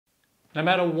No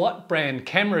matter what brand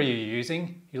camera you're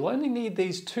using, you'll only need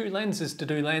these two lenses to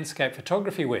do landscape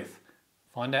photography with.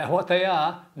 Find out what they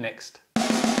are next.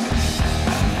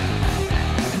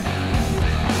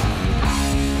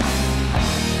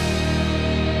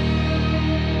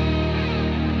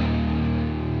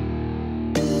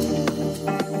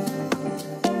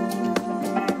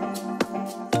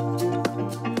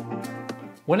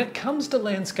 When it comes to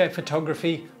landscape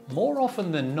photography, more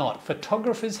often than not,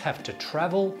 photographers have to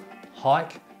travel,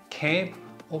 hike, camp,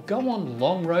 or go on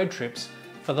long road trips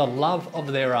for the love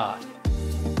of their art.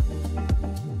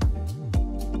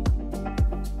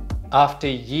 After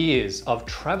years of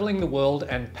traveling the world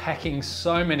and packing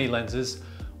so many lenses,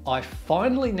 I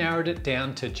finally narrowed it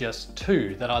down to just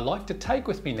two that I like to take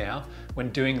with me now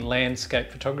when doing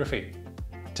landscape photography.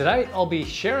 Today, I'll be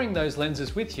sharing those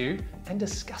lenses with you and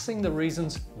discussing the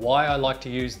reasons why I like to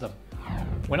use them.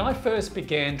 When I first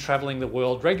began traveling the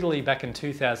world regularly back in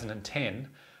 2010,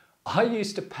 I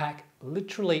used to pack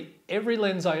literally every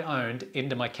lens I owned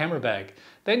into my camera bag,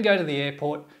 then go to the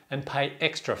airport and pay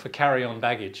extra for carry-on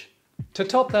baggage. To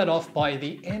top that off, by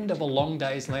the end of a long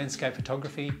day's landscape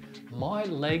photography, my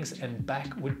legs and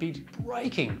back would be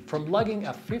breaking from lugging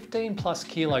a 15+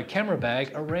 kilo camera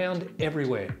bag around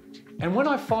everywhere. And when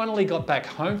I finally got back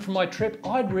home from my trip,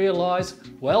 I'd realize,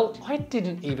 well, I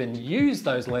didn't even use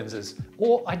those lenses,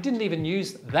 or I didn't even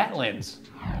use that lens.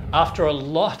 After a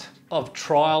lot of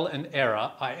trial and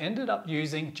error, I ended up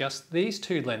using just these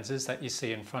two lenses that you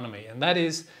see in front of me, and that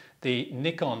is the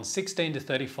Nikon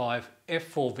 16-35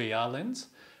 f4 VR lens,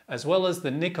 as well as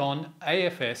the Nikon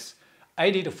AFS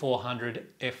 80-400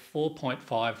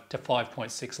 f4.5 to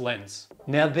 5.6 lens.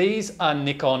 Now these are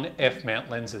Nikon f-mount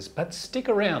lenses, but stick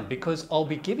around because I'll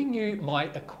be giving you my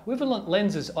equivalent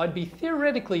lenses I'd be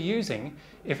theoretically using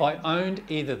if I owned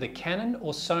either the Canon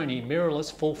or Sony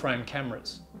mirrorless full-frame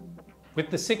cameras.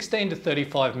 With the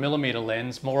 16-35mm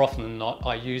lens, more often than not,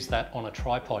 I use that on a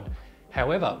tripod.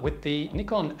 However, with the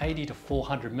Nikon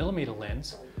 80-400mm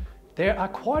lens, there are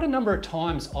quite a number of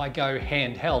times I go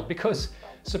handheld because,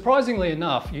 surprisingly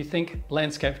enough, you think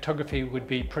landscape photography would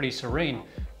be pretty serene,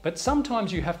 but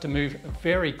sometimes you have to move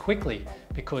very quickly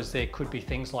because there could be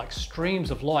things like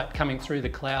streams of light coming through the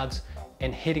clouds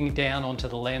and hitting down onto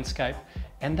the landscape,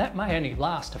 and that may only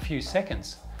last a few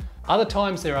seconds. Other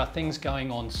times there are things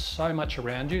going on so much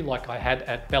around you, like I had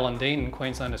at Ballindine in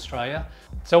Queensland, Australia.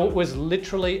 So it was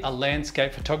literally a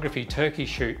landscape photography turkey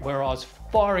shoot where I was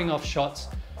firing off shots,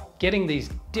 getting these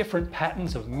different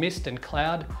patterns of mist and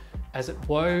cloud as it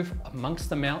wove amongst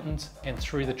the mountains and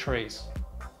through the trees.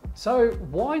 So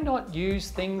why not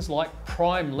use things like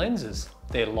prime lenses?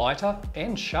 They're lighter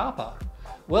and sharper.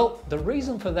 Well, the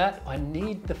reason for that, I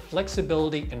need the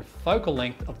flexibility and focal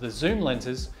length of the zoom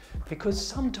lenses because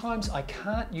sometimes I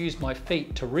can't use my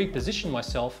feet to reposition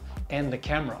myself and the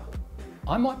camera.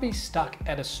 I might be stuck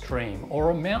at a stream or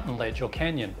a mountain ledge or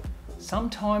canyon.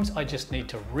 Sometimes I just need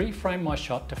to reframe my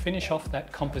shot to finish off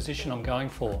that composition I'm going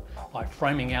for by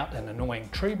framing out an annoying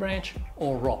tree branch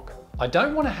or rock. I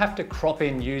don't want to have to crop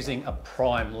in using a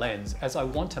prime lens as I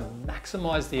want to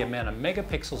maximize the amount of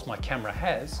megapixels my camera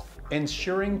has,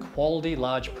 ensuring quality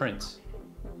large prints.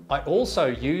 I also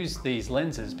use these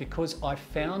lenses because I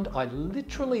found I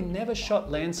literally never shot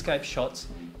landscape shots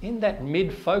in that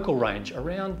mid-focal range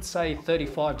around, say,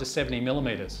 35 to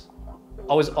 70mm.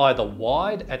 I was either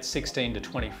wide at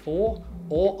 16-24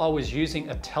 or I was using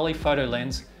a telephoto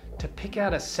lens to pick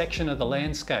out a section of the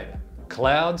landscape.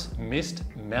 Clouds, mist,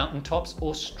 mountaintops,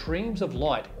 or streams of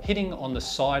light hitting on the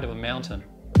side of a mountain.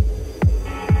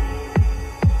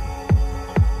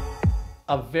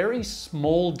 A very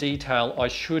small detail I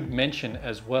should mention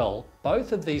as well,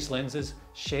 both of these lenses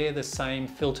share the same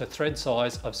filter thread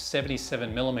size of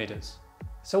 77mm.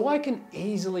 So I can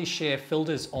easily share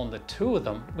filters on the two of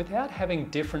them without having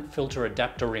different filter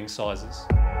adapter ring sizes.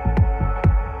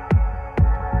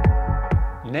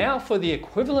 Now for the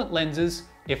equivalent lenses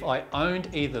if I owned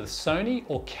either the Sony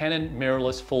or Canon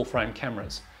mirrorless full-frame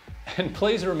cameras. And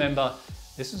please remember,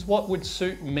 this is what would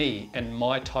suit me and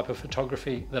my type of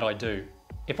photography that I do.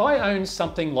 If I owned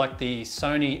something like the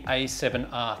Sony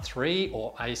a7R III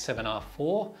or a7R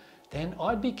IV, then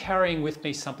I'd be carrying with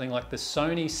me something like the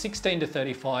Sony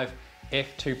 16-35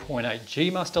 f2.8 G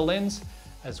Master lens,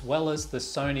 as well as the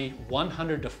Sony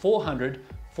 100-400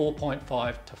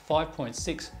 4.5 to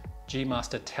 5.6 G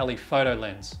Master telephoto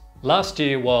lens. Last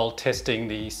year, while testing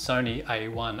the Sony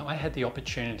A1, I had the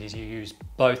opportunity to use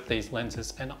both these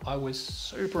lenses and I was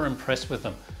super impressed with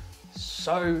them.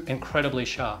 So incredibly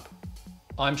sharp.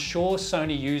 I'm sure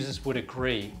Sony users would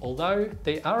agree, although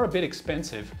they are a bit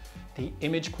expensive, the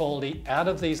image quality out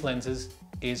of these lenses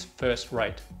is first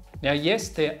rate. Now, yes,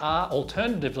 there are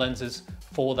alternative lenses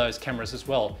for those cameras as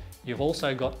well. You've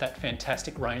also got that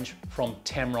fantastic range from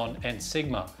Tamron and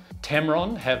Sigma.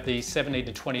 Tamron have the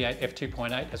 70-28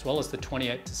 f2.8 as well as the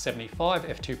 28-75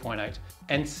 f2.8,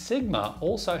 and Sigma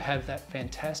also have that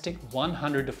fantastic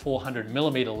 100-400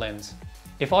 millimeter lens.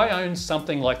 If I owned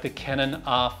something like the Canon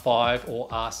R5 or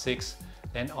R6,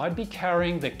 then I'd be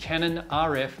carrying the Canon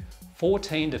RF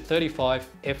 14-35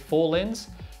 f4 lens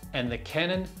and the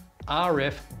Canon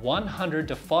RF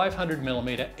 100-500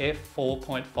 millimeter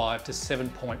f4.5 to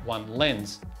 7.1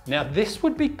 lens. Now this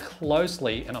would be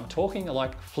closely, and I'm talking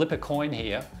like flip a coin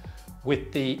here,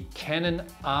 with the Canon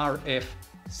RF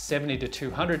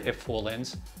 70-200 f4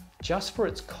 lens, just for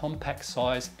its compact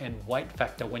size and weight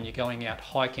factor when you're going out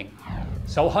hiking.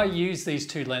 So I use these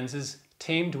two lenses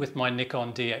teamed with my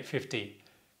Nikon D850.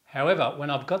 However, when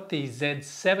I've got the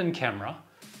Z7 camera,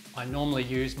 I normally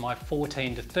use my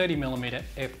 14-30mm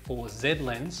f4Z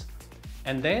lens,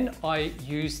 and then I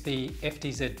use the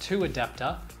FDZ2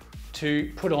 adapter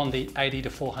to put on the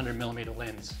 80-400mm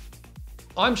lens.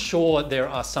 I'm sure there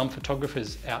are some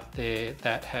photographers out there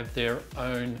that have their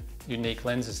own unique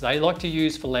lenses they like to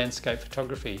use for landscape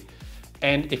photography,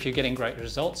 and if you're getting great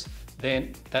results,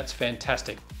 then that's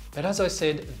fantastic. But as I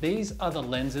said, these are the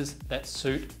lenses that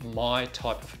suit my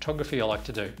type of photography I like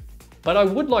to do. But I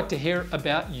would like to hear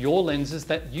about your lenses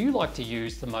that you like to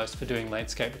use the most for doing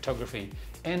landscape photography.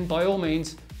 And by all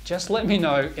means, just let me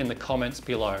know in the comments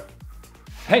below.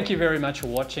 Thank you very much for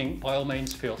watching. By all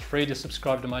means, feel free to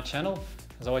subscribe to my channel.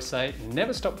 As I always say,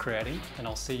 never stop creating, and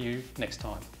I'll see you next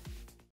time.